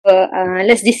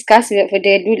let's discuss. Without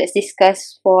further ado, let's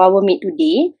discuss for our meet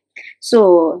today.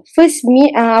 So, first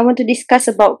I want to discuss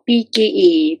about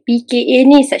PKA. PKA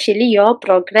ni is actually your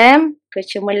program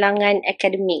Kecemerlangan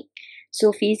Akademik.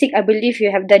 So, Fizik, I believe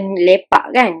you have done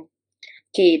lepak kan?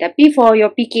 Okay, tapi for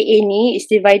your PKA ni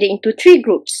is divided into 3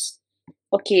 groups.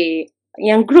 Okay,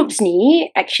 yang groups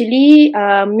ni actually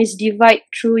is divide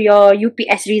through your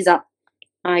UPS result.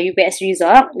 UPS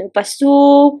result. Lepas tu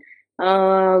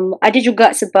ada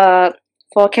juga sebab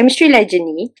for Chemistry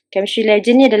Legend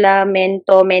ni adalah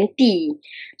mentor-mentee.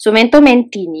 So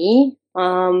mentor-mentee ni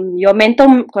your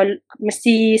mentor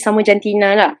mesti sama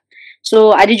jantina lah.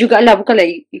 So ada jugalah, bukanlah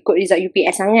ikut result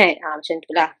UPS sangat. Macam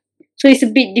tu lah. So it's a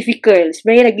bit difficult.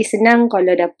 Sebenarnya lagi senang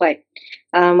kalau dapat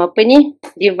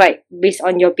divide based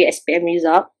on your PSPM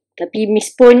result. Tapi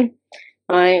Miss pun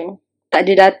tak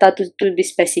ada data to be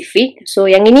specific. So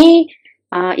yang ini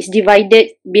is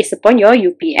divided based upon your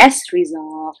UPS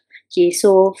result. Okay,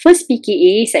 so first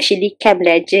PKA is actually Chem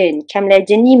Legend. Chem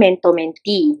Legend ni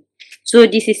mentor-mentee. So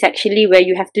this is actually where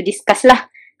you have to discuss lah.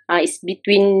 It's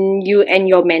between you and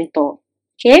your mentor.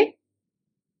 Okay?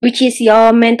 Which is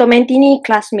your mentor-mentee ni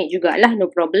classmate jugalah,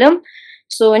 no problem.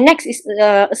 So next is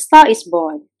A Star is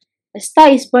Born. A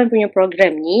Star is Born punya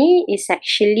program ni is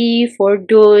actually for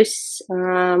those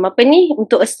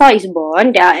untuk A Star is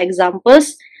Born, there are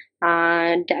examples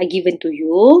that are given to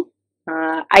you.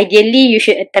 Ideally you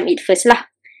should attempt it first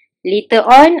lah. Later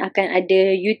on akan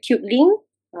ada YouTube link,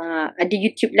 ada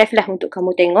YouTube live lah untuk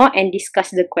kamu tengok and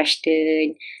discuss the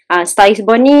question. Star is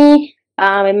Born ni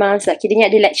memang kiranya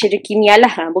ada lecture kimia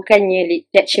lah, bukannya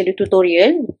lecture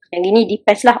tutorial. Yang ini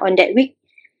depends lah on that week.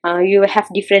 You will have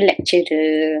different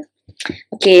lecturer.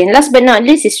 Okay, last but not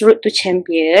least is Road to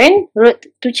Champion. Road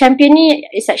to Champion ni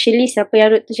is actually siapa yang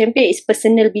Road to Champion is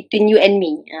personal between you and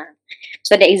me.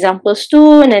 So the examples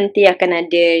tu nanti akan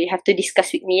ada, you have to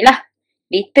discuss with me lah.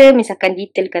 Later Miss akan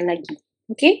detailkan lagi.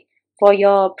 Okay, for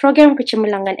your program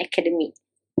Kecemerlangan Akademik.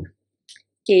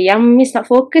 Okay, yang Miss nak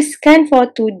fokuskan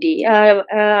for today,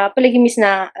 apa lagi Miss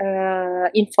nak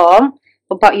inform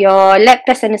about your lab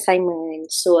test and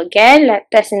assignment. So again, lab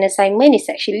test and assignment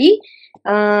is actually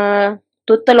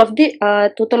total of it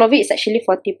is actually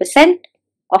 40%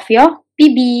 of your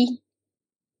PB.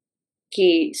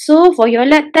 Okay, so for your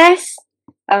lab test,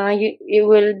 it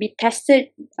will be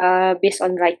tested based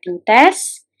on writing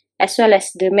test as well as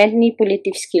the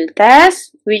manipulative skill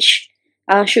test, which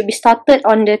should be started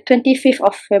on the 25th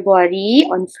of February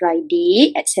on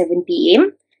Friday at 7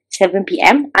 p.m.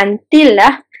 until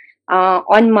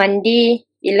on Monday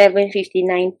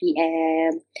 11:59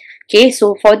 p.m. Okay,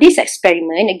 so for this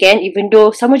experiment, again, even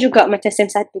though sama juga macam SEM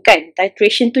 1 kan,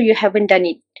 titration tu you haven't done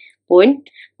it pun.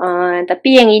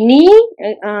 Tapi yang ini,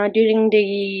 during the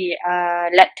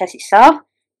lab test itself,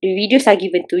 the videos are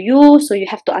given to you, so you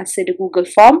have to answer the Google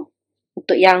form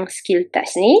untuk yang skill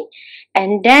test ni.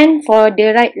 And then for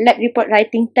the lab report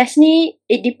writing test ni,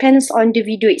 it depends on the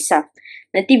video itself.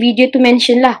 Nanti video tu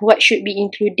mention lah what should be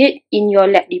included in your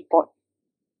lab report.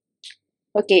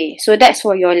 Okay, so that's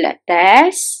for your lab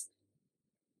test.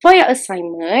 For your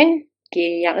assignment,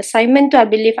 okay, yang assignment tu I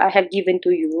believe I have given to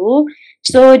you.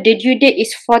 So the due date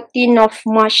is 14 of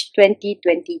March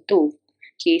 2022.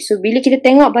 Okay, so bila kita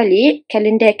tengok balik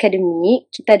kalender akademik,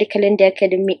 kita ada kalender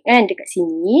akademik kan dekat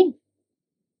sini.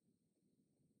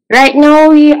 Right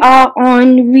now we are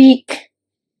on week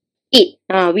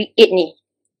 8. Week 8 ni.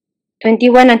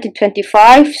 21 until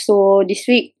 25. So this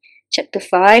week chapter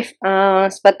 5.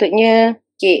 Sepatutnya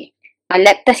okay,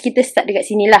 lab test kita start dekat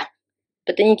sini lah.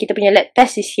 Sepatutnya kita punya lab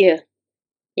test is here.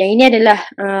 Yang ini adalah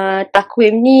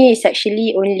takwim ni is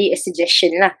actually only a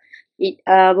suggestion lah. It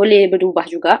boleh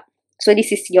berubah juga. So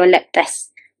this is your lab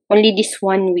test. Only this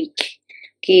 1 week.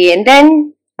 Okay, and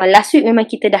then last week memang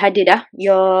kita dah ada dah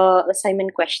your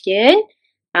assignment question.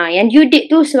 Yang due date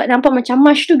tu sebab nampak macam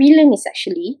March tu bila ni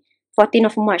actually? 14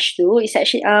 of March tu is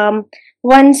actually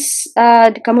once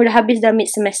kamu dah habis dah mid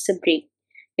semester break.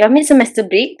 Your mid semester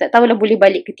break tak tahulah boleh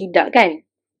balik ke tidak kan?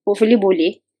 Hopefully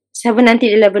boleh. 7 until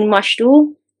 11 March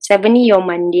tu, 7 ni your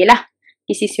Monday lah.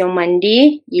 This is your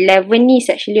Monday. 11 ni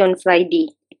is actually on Friday.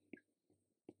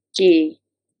 Okay.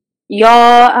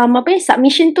 Your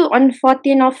submission tu on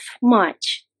 14 of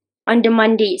March. On the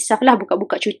Monday itself lah,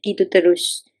 buka-buka cuti tu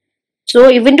terus. So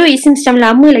even though it seems macam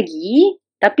lama lagi,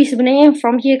 tapi sebenarnya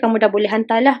from here kamu dah boleh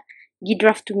hantar lah di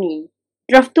draft to me.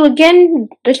 Draft tu again,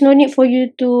 there's no need for you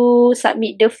to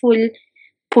submit the full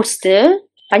poster.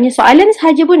 Hanya soalan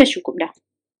sahaja pun dah cukup dah.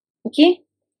 Okay?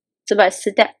 Sebab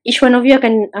setiap each one of you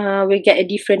akan will get a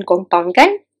different compound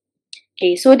kan?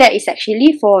 Okay, so that is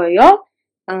actually for your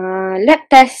lab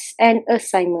test and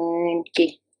assignment.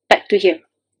 Okay, back to here.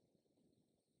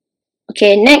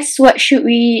 Okay, next what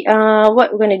we're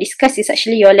going to discuss is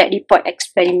actually your lab report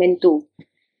experiment 2.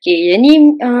 Okay, yang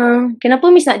ni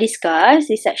kenapa Miss nak discuss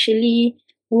is actually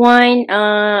one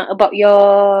about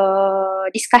your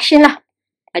discussion lah.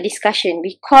 Discussion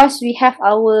because we have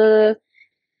our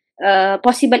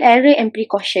possible error and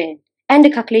precaution and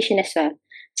the calculation as well.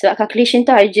 Sebab calculation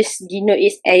tu I just denote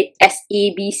is as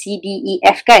A, B, C, D, E,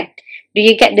 F kan. Do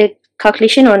you get the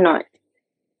calculation or not?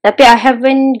 Tapi I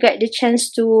haven't got the chance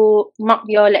to mark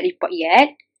your lab report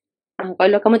yet.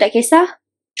 Kalau kamu tak kisah,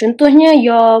 contohnya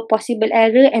your possible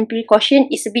error and precaution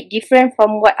is a bit different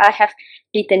from what I have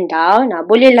written down.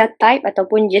 Bolehlah type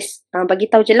ataupun just bagi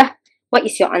tahu je lah what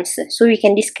is your answer. So we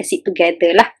can discuss it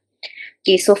together lah.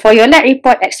 Okay, so for your lab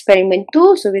report experiment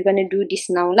 2, so we're gonna do this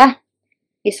now lah.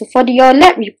 Okay, so for your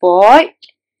lab report,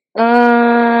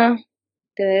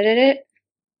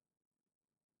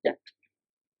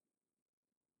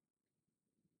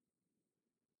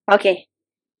 okay.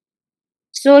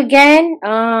 So again,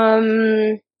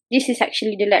 this is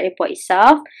actually the lab report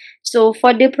itself. So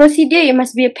for the procedure, it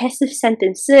must be a passive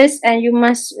sentences and you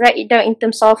must write it down in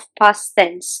terms of past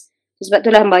tense. Sebab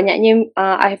itulah banyaknya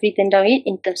I have written down it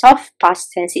in terms of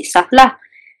past tense itself lah.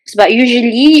 Sebab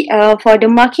usually for the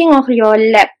marking of your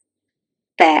lab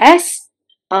test,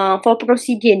 for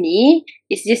procedure ni,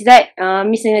 it's just that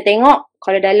Miss kena tengok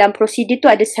kalau dalam procedure tu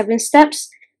ada 7 steps.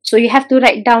 So you have to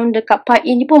write down dekat part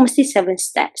A ni pun mesti 7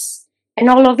 steps. And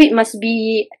all of it must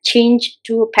be changed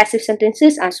to passive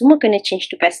sentences. Semua kena change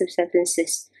to passive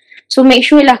sentences. So make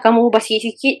sure lah kamu ubah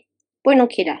sikit-sikit pun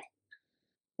okay dah.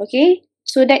 Okay.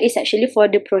 So that is actually for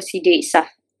the procedure itself.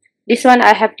 This one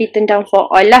I have written down for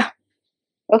all lah.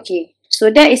 Okay. So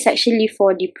that is actually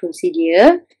for the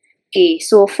procedure. Okay.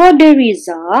 So for the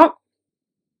result.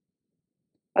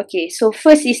 Okay. So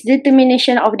first is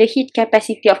determination of the heat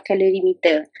capacity of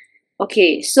calorimeter.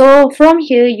 Okay. So from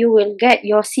here you will get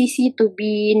your CC to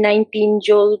be 19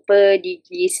 joule per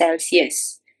degree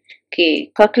Celsius.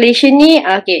 Okay. Calculation ni.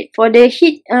 Okay. For the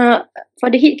heat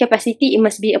capacity it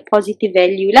must be a positive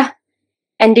value lah.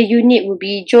 And the unit will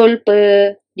be joule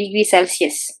per degree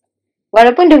Celsius.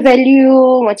 Walaupun the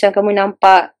value macam kamu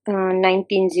nampak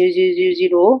 19,000,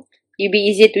 it'll be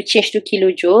easier to change to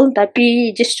kilojoule. Tapi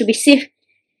just to be safe,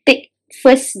 take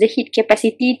first the heat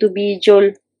capacity to be joule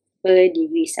per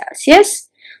degree Celsius.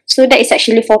 So that is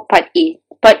actually for part A.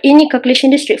 Part A ni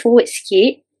calculation dia straightforward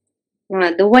sikit.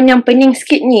 The one yang pening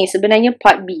sikit ni sebenarnya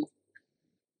part B.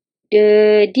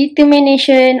 The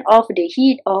determination of the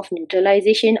heat of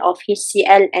neutralization of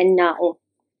HCl and NaO.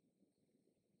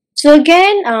 So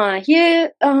again,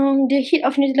 here the heat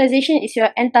of neutralization is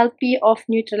your enthalpy of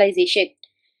neutralization.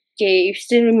 Okay, if you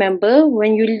still remember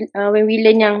when we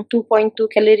learn yang 2.2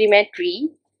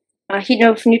 calorimetry, heat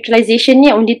of neutralization ni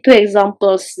only 2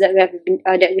 examples that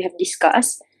we have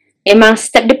discussed. Memang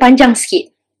step dia panjang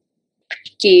sikit.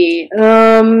 Okay,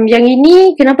 yang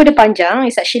ini kenapa dia panjang?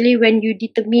 It's actually when you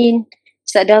determine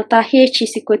delta H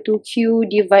is equal to Q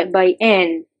divided by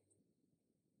N.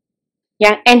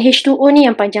 Yang NH2O ni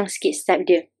yang panjang sikit step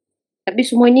dia. Tapi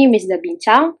semua ni Miss dah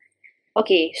bincang.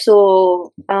 Okay,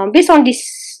 so based on this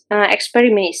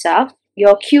experiment itself,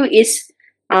 your Q is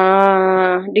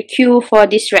the Q for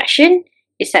this reaction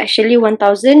is actually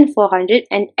 1482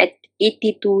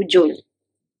 joule.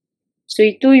 So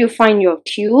itu you find your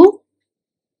Q.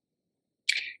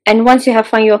 And once you have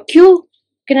found your Q,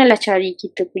 kenalah cari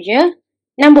kita punya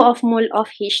number of mole of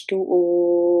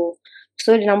H2O.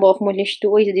 So the number of mole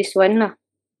H2O is this one lah.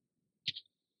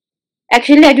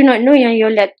 Actually, I do not know yang your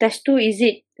lab test tu is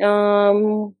it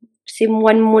same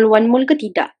 1 mole ke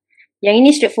tidak. Yang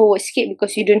ini straightforward sikit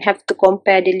because you don't have to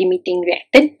compare the limiting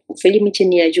reactant. Hopefully macam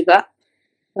ni lah juga.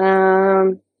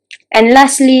 And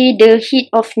lastly, the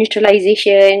heat of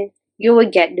neutralization, you will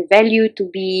get the value to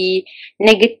be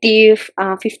negative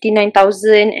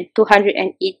 59,280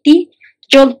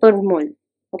 joule per mole.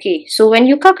 Okay, so when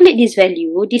you calculate this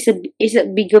value, this is a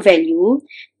bigger value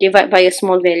divided by a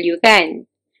small value kan.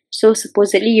 So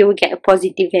supposedly you will get a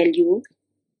positive value.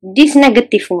 This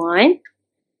negative one,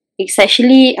 it's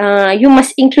actually you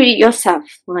must include it yourself.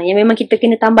 Yang memang kita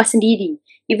kena tambah sendiri.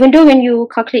 Even though when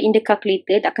you calculate in the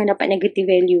calculator, takkan dapat negative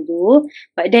value tu,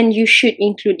 but then you should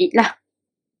include it lah.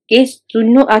 Okay,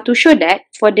 to show that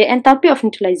for the enthalpy of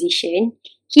neutralization,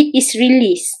 heat is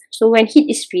released. So when heat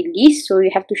is released, so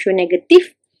you have to show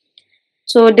negative.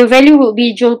 So the value will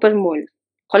be joule per mole.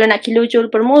 Kalau nak kilojoule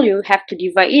per mole, you have to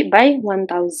divide it by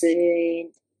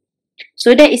 1000.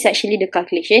 So that is actually the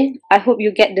calculation. I hope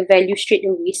you get the value straight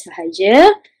away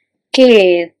sahaja.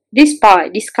 Okay, this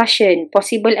part, discussion,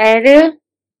 possible error,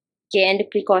 okay, and the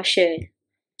precaution.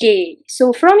 Okay,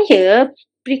 so from here,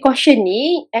 precaution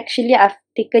ni, actually I've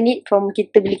taken it from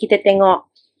kita bila kita tengok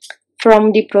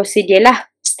from the procedure lah,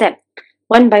 step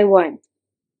one by one.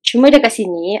 Cuma dekat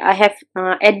sini I have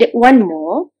added one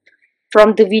more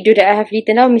from the video that I have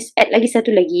written down. Miss add lagi satu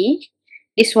lagi,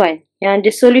 this one. And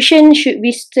the solution should be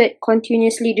stirred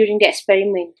continuously during the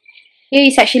experiment. Here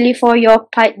is actually for your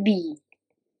part B.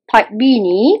 Part B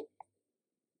ni,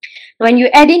 when you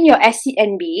add in your acid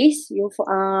and base,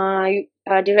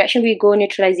 the reaction will go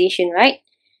neutralization, right?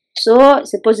 So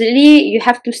supposedly you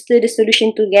have to stir the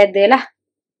solution together lah.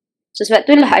 So sebab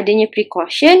tu lah adanya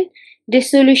precaution. The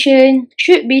solution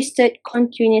should be stirred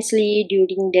continuously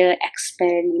during the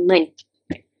experiment.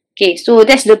 Okay, so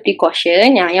that's the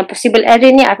precaution. Yang possible error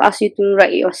ni, I've asked you to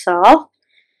write it yourself.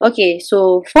 Okay,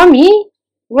 so for me,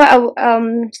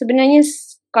 sebenarnya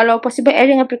kalau possible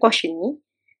error dengan precaution ni,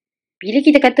 bila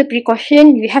kita kata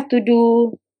precaution, you have to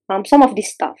do some of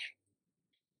this stuff.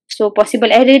 So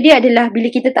possible error dia adalah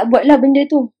bila kita tak buat lah benda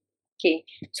tu. Okay,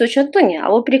 so contohnya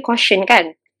our precaution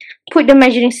kan, put the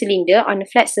measuring cylinder on a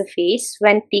flat surface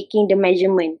when taking the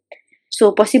measurement.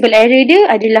 So possible error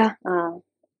dia adalah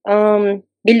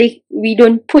bila we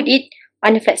don't put it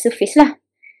on a flat surface lah.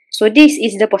 So this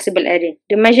is the possible error.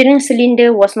 The measuring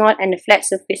cylinder was not on a flat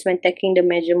surface when taking the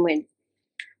measurement.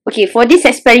 Okay, for this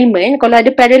experiment, kalau ada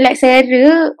parallax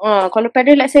error, kalau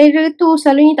parallax error tu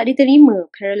selalunya tak diterima.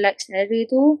 Parallax error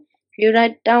tu, you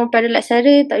write down parallax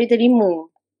error tak diterima.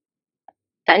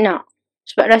 Tak nak.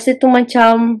 Sebab rasa tu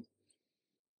macam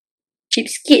cheap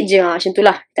sikit je, macam tu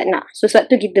lah. Tak nak. So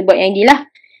sebab tu kita buat yang ni lah.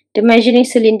 The measuring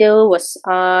cylinder was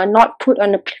not put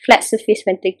on a flat surface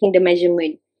when taking the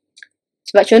measurement.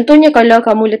 Sebab contohnya kalau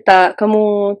kamu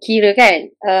kira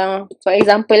kan, for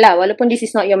example lah, walaupun this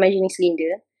is not your measuring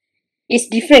cylinder, it's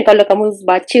different kalau kamu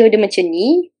baca dia macam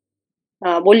ni,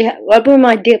 boleh, walaupun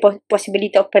memang ada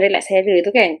possibility of parallax error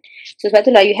tu kan. So sebab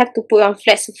tu lah, you have to put on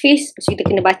flat surface, lepas kita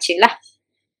kena baca lah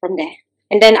from there.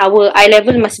 And then our eye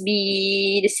level must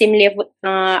be the same level,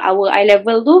 our eye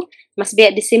level tu must be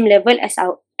at the same level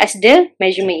as the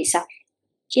measurement itself.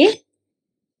 Okay.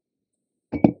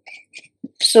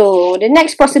 So the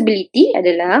next possibility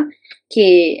adalah,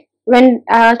 okay, when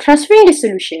transferring the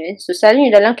solution, so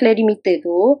selalunya dalam calorimeter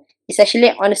tu, it's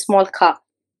actually on a small cup.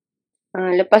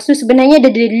 Lepas tu sebenarnya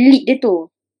ada lid dia tu.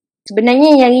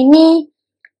 Sebenarnya yang ini,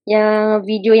 yang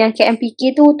video yang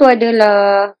KMPK tu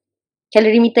adalah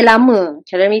calorimeter lama.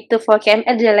 Calorimeter for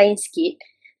KML dia lain sikit.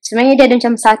 Sebenarnya dia ada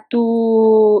macam satu,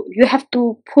 you have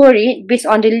to pour it based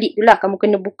on the lid tu lah. Kamu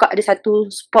kena buka ada satu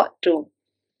spot tu.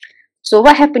 So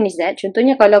what happen is that,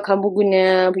 contohnya kalau kamu guna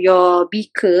your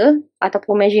beaker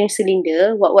ataupun measuring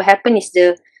cylinder, what will happen is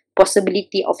the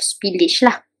possibility of spillage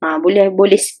lah.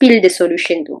 Boleh spill the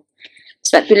solution tu.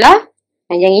 Sebab itulah,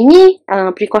 yang ini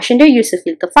precaution dia use a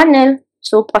filter funnel.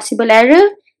 So possible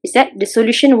error is that the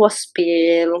solution was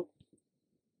spilled.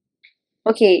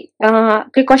 Okay,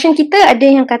 precaution kita ada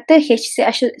yang kata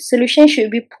HCl solution should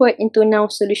be poured into now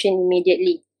solution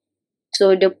immediately.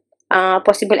 So the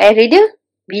possible error dia,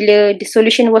 bila the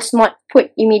solution was not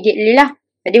put immediately lah.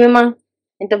 Jadi memang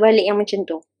yang terbalik yang macam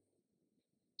tu.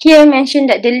 Here mention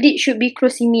that the lid should be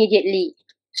closed immediately.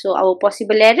 So our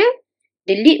possible error,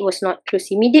 the lid was not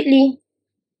closed immediately.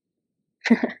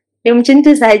 Dia macam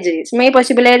tu sahaja. Sebenarnya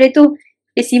possible error tu,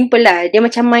 dia simple lah. Dia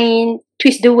macam main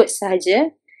twist the words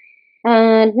sahaja.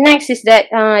 Next is that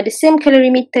the same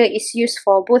calorimeter is used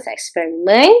for both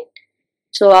experiment.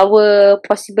 So our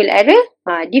possible error,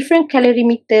 different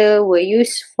calorimeter were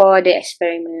used for the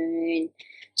experiment.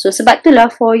 So sebab tu lah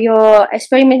for your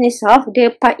experiment itself,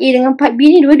 the part A dengan part B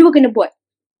ni dua-dua kena buat.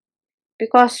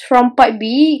 Because from part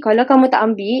B, kalau kamu tak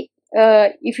ambil,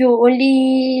 if you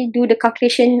only do the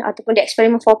calculation ataupun the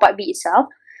experiment for part B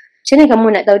itself, macam mana kamu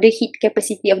nak tahu the heat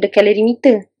capacity of the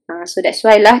calorimeter? So that's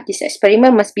why lah this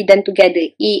experiment must be done together,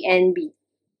 A and B.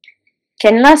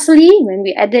 And lastly, when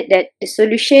we added that the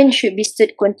solution should be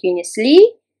stirred continuously,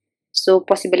 so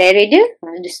possible error dia,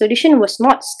 the solution was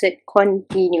not stirred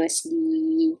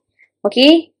continuously.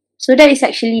 Okay, so that is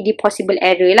actually the possible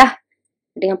error lah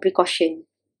dengan precaution.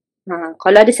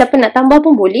 Kalau ada siapa nak tambah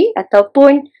pun boleh,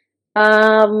 ataupun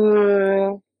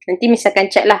nanti misalkan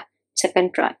check lah,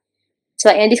 misalkan try. So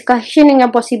yang discussion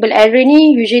dengan possible error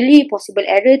ni, usually possible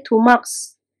error 2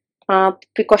 marks,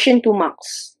 precaution 2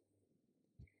 marks.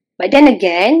 But then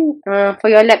again,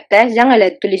 for your lab test,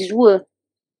 janganlah tulis 2.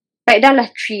 Write down lah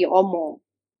 3 or more.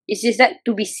 It's just that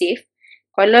to be safe.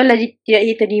 Kalau lah tidak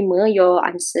diterima your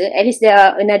answer, at least there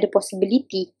are another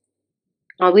possibility.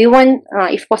 We want,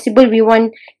 if possible, we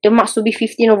want the marks to be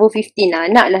 15/15 lah.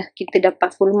 Naklah kita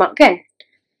dapat full mark kan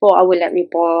for our lab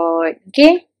report.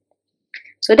 Okay?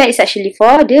 So that is actually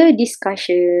for the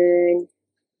discussion.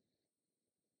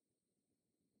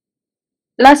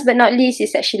 last but not least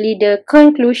is actually the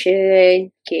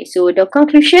conclusion. Okay, so the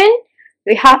conclusion,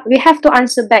 we have to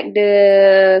answer back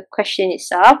the question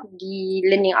itself, the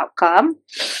learning outcome,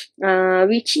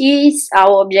 which is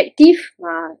our objective.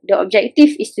 The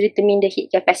objective is to determine the heat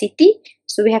capacity,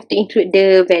 so we have to include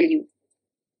the value.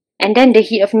 And then the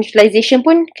heat of neutralization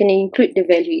pun kena include the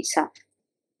value itself.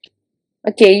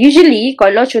 Okay, usually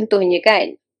kalau contohnya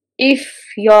kan,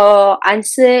 if your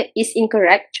answer is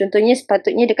incorrect, contohnya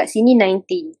sepatutnya dekat sini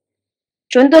 19.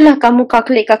 Contohlah kamu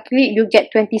calculate, you get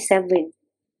 27.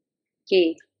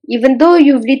 Okay, even though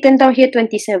you've written down here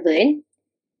 27,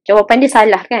 jawapan dia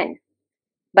salah kan?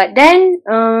 But then,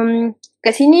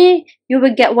 kat sini, you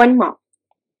will get 1 mark.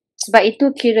 Sebab itu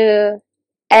kira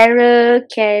error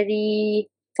carry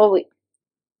forward.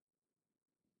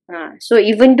 So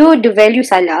even though the value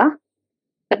salah,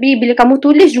 tapi bila kamu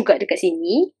tulis juga dekat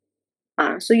sini,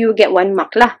 so you will get 1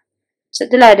 mark lah. So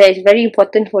itulah, that is very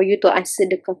important for you to answer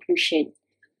the conclusion.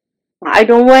 I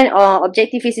don't want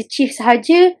objective is achieved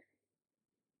sahaja,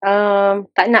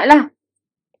 tak nak lah.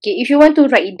 Okay, if you want to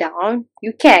write it down,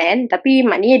 you can, tapi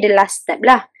maknanya the last step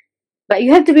lah. But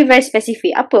you have to be very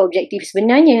specific. Apa objektif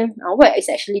sebenarnya? What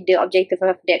is actually the objective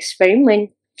of the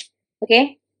experiment?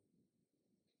 Okay?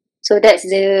 So that's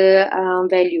the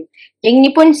value. Yang ni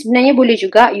pun sebenarnya boleh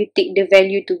juga you take the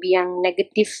value to be yang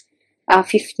negative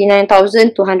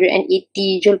 59,280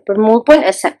 joule per mole pun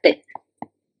accepted.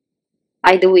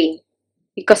 Either way.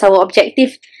 Because our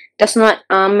objective does not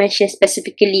mention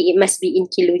specifically it must be in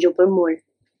kilojoule per mole.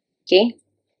 Okay.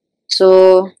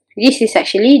 So this is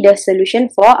actually the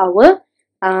solution for our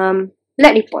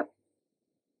lab report.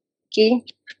 Okay.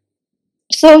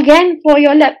 So again, for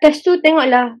your lab test tu,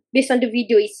 tengoklah based on the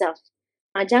video itself.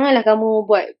 Janganlah kamu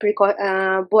buat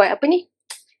apa ni?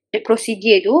 The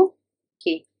procedure tu.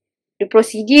 Okay. The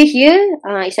procedure here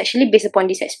is actually based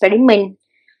upon this experiment.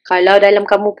 Kalau dalam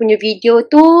kamu punya video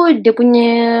tu, dia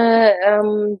punya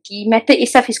the method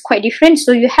itself is quite different.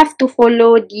 So you have to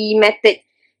follow the method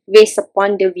based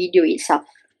upon the video itself.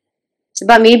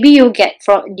 Sebab maybe you get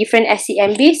from different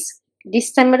SEM base.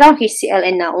 This time around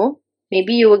HCLN now.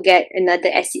 Maybe you will get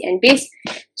another SEM base.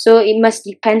 So it must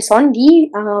depends on the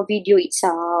video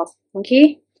itself.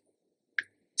 Okay.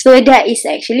 So that is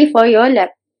actually for your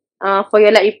lab. For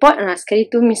your lab report.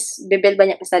 Sekali tu Miss Bebel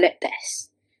banyak pasal lab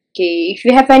test. Okay. If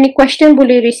you have any question,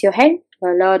 boleh raise your hand.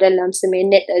 Kalau dalam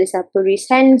seminit tak ada siapa raise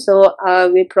hand. So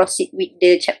we'll proceed with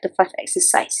the chapter 5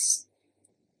 exercise.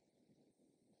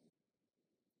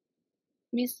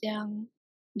 Miss, yang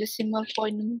decimal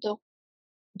point untuk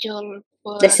joule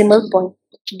per Decimal point.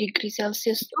 degree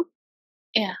Celsius tu,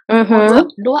 ya,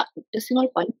 dua decimal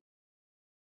point.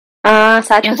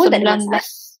 Satu Yang pun tak ada 19. masalah.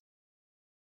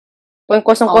 Point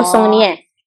kosong-kosong ni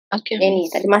Okay,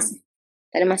 ni tak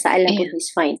ada masalah pun,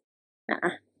 it's fine.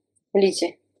 Boleh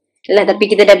je. Yalah, tapi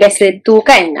kita dah biasa tu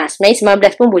kan. Sebenarnya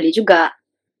 19 pun boleh juga.